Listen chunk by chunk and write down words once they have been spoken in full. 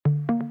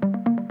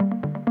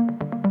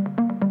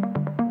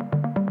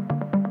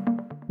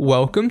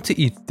Welcome to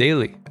ETH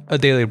Daily, a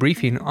daily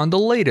briefing on the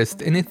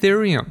latest in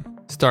Ethereum.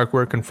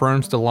 Starkware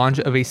confirms the launch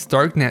of a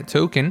Starknet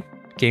token,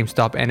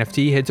 GameStop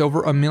NFT hits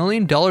over $1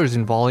 million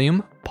in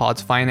volume,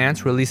 Pods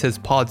Finance releases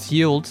Pods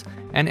Yields,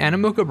 and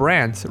Animoca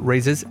Brands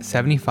raises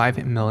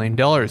 $75 million.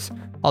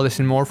 All this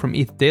and more from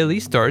ETH Daily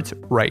starts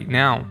right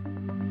now.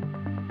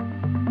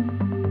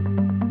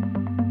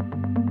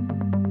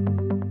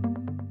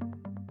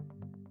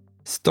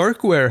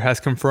 Starkware has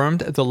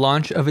confirmed the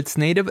launch of its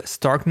native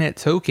Starknet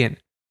token.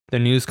 The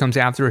news comes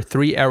after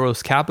Three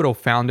Arrows Capital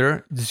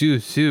founder Zhu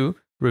Zhu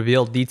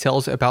revealed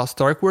details about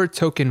Starkware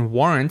token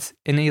warrants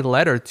in a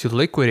letter to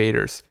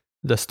liquidators.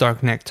 The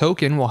Starknet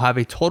token will have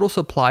a total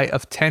supply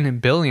of 10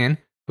 billion,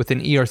 with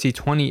an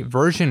ERC20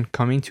 version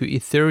coming to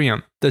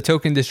Ethereum. The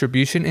token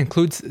distribution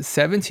includes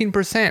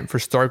 17% for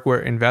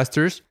Starkware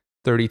investors,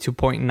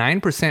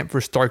 32.9%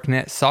 for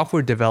Starknet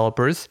software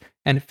developers,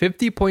 and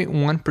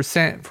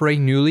 50.1% for a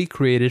newly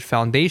created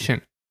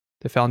foundation.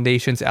 The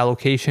foundation's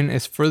allocation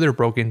is further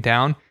broken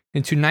down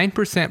into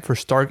 9% for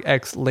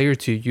StarkX Layer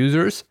 2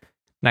 users,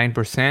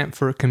 9%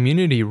 for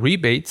community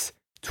rebates,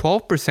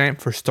 12%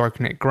 for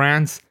Starknet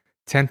grants,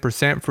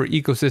 10% for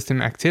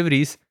ecosystem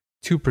activities,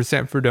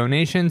 2% for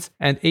donations,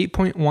 and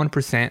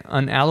 8.1%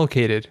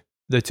 unallocated.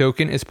 The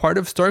token is part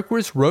of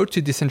Starkware's road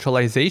to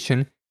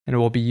decentralization and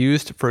will be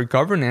used for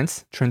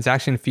governance,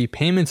 transaction fee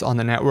payments on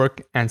the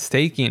network, and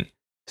staking.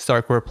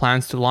 Starkware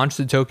plans to launch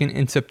the token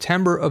in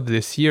September of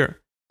this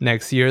year.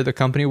 Next year, the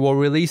company will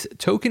release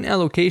token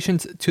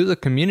allocations to the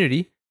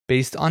community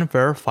based on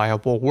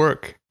verifiable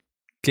work.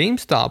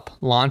 GameStop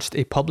launched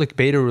a public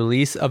beta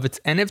release of its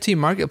NFT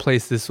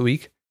marketplace this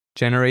week,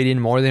 generating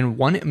more than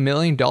 $1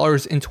 million in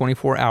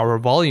 24-hour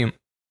volume.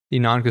 The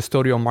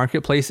non-custodial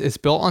marketplace is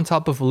built on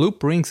top of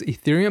Loopring's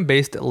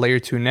Ethereum-based Layer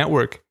 2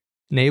 network,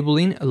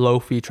 enabling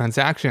low-fee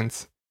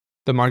transactions.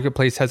 The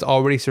marketplace has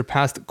already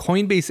surpassed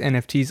Coinbase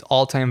NFT's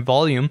all-time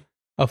volume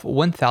of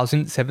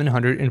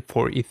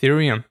 1,704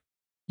 Ethereum.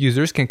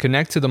 Users can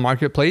connect to the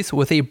marketplace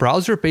with a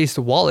browser-based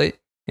wallet,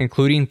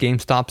 including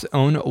GameStop's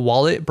own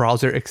wallet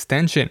browser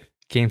extension.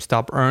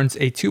 GameStop earns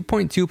a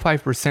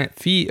 2.25%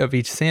 fee of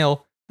each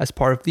sale as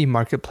part of the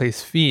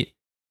marketplace fee.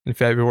 In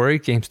February,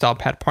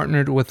 GameStop had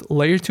partnered with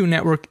Layer 2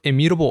 network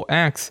Immutable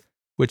X,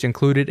 which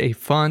included a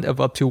fund of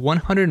up to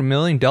 $100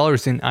 million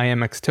in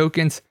IMX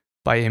tokens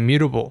by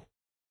Immutable.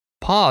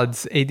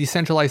 Pods, a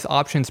decentralized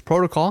options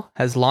protocol,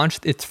 has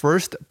launched its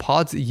first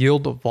Pods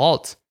Yield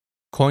Vault.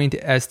 Coined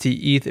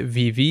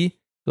STETH-VV,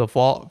 the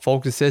vault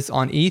focuses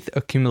on ETH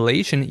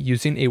accumulation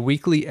using a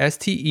weekly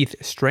STETH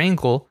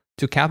strangle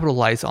to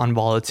capitalize on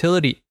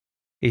volatility.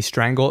 A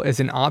strangle is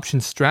an option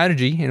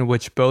strategy in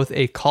which both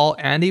a call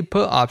and a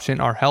put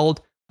option are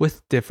held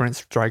with different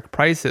strike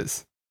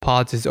prices.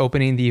 Pods is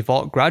opening the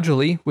vault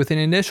gradually with an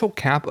initial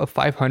cap of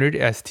 500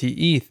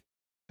 STETH.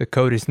 The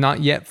code is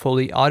not yet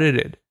fully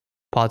audited.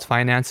 Pods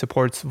Finance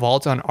supports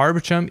vaults on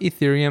Arbitrum,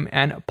 Ethereum,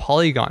 and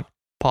Polygon.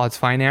 Pods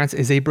Finance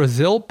is a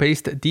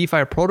Brazil-based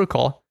DeFi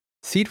protocol,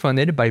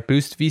 seed-funded by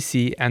Boost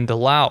VC and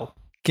Delau.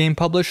 Game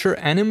publisher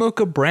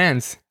Animoca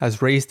Brands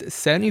has raised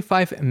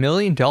 $75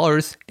 million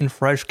in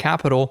fresh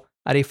capital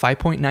at a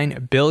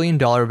 $5.9 billion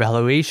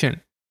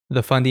valuation.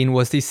 The funding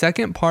was the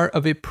second part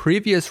of a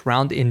previous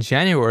round in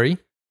January,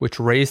 which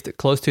raised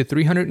close to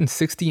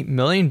 $360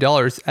 million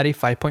at a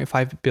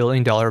 $5.5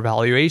 billion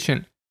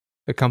valuation.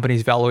 The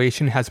company's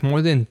valuation has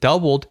more than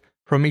doubled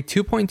from a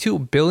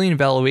 $2.2 billion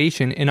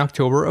valuation in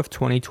October of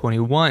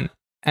 2021.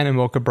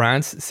 Animoca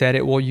Brands said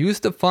it will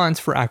use the funds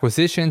for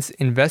acquisitions,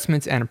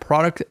 investments, and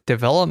product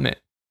development.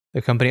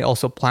 The company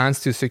also plans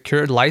to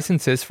secure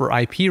licenses for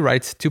IP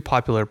rights to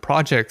popular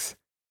projects.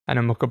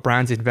 Animoca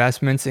Brands'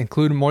 investments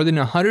include more than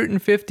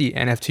 150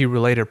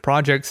 NFT-related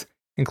projects,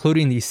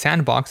 including the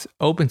Sandbox,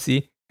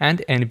 OpenSea,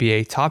 and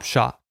NBA Top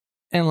Shot.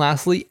 And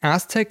lastly,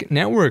 Aztec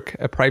Network,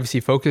 a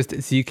privacy-focused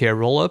ZK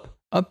rollup,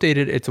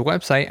 updated its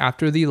website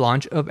after the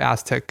launch of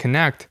Aztec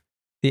Connect.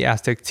 The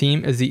Aztec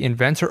team is the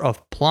inventor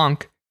of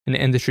Plonk, an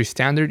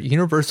industry-standard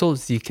universal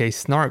ZK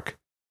snark.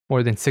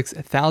 More than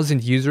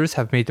 6,000 users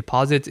have made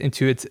deposits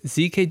into its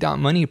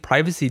ZK.money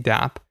privacy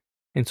dApp.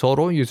 In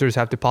total, users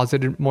have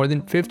deposited more than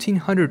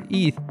 1,500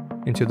 ETH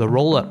into the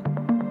rollup.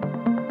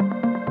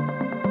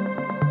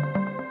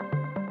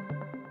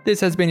 This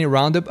has been a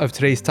roundup of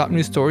today's top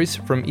news stories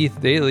from ETH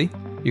Daily.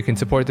 You can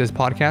support this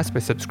podcast by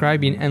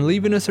subscribing and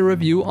leaving us a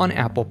review on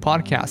Apple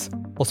Podcasts.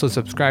 Also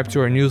subscribe to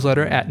our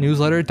newsletter at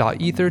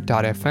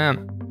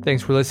newsletter.ether.fm.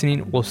 Thanks for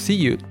listening. We'll see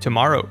you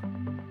tomorrow.